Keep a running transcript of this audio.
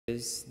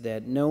is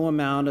that no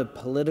amount of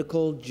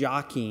political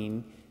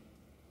jockeying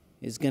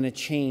is going to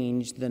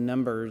change the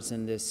numbers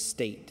in this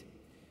state.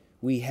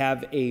 We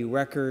have a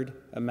record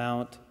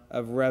amount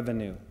of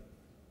revenue.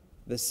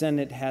 The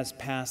Senate has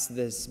passed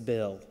this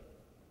bill.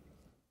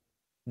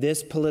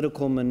 This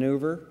political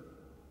maneuver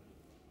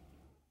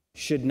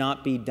should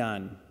not be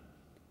done.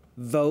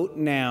 Vote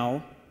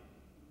now,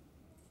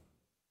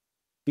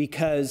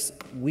 because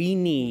we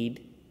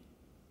need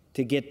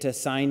to get to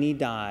sine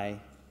die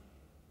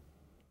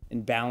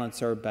and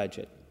balance our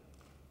budget.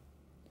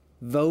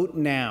 Vote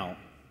now,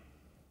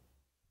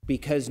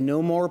 because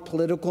no more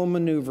political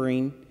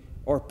maneuvering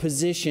or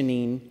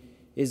positioning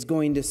is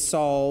going to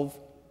solve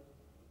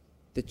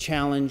the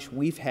challenge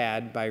we've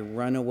had by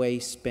runaway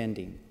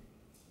spending.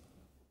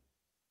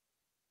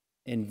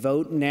 And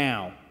vote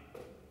now,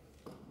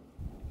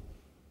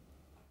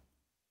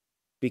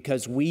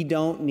 because we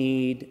don't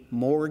need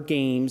more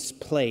games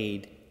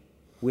played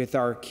with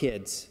our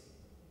kids.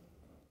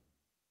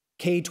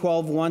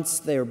 K-12 wants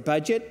their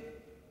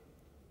budget,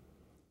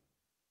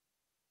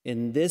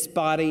 and this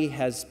body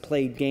has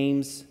played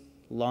games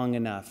long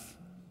enough.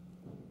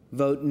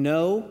 Vote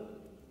no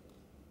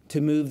to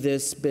move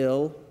this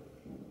bill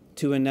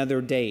to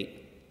another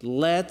date.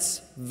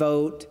 Let's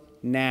vote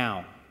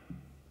now.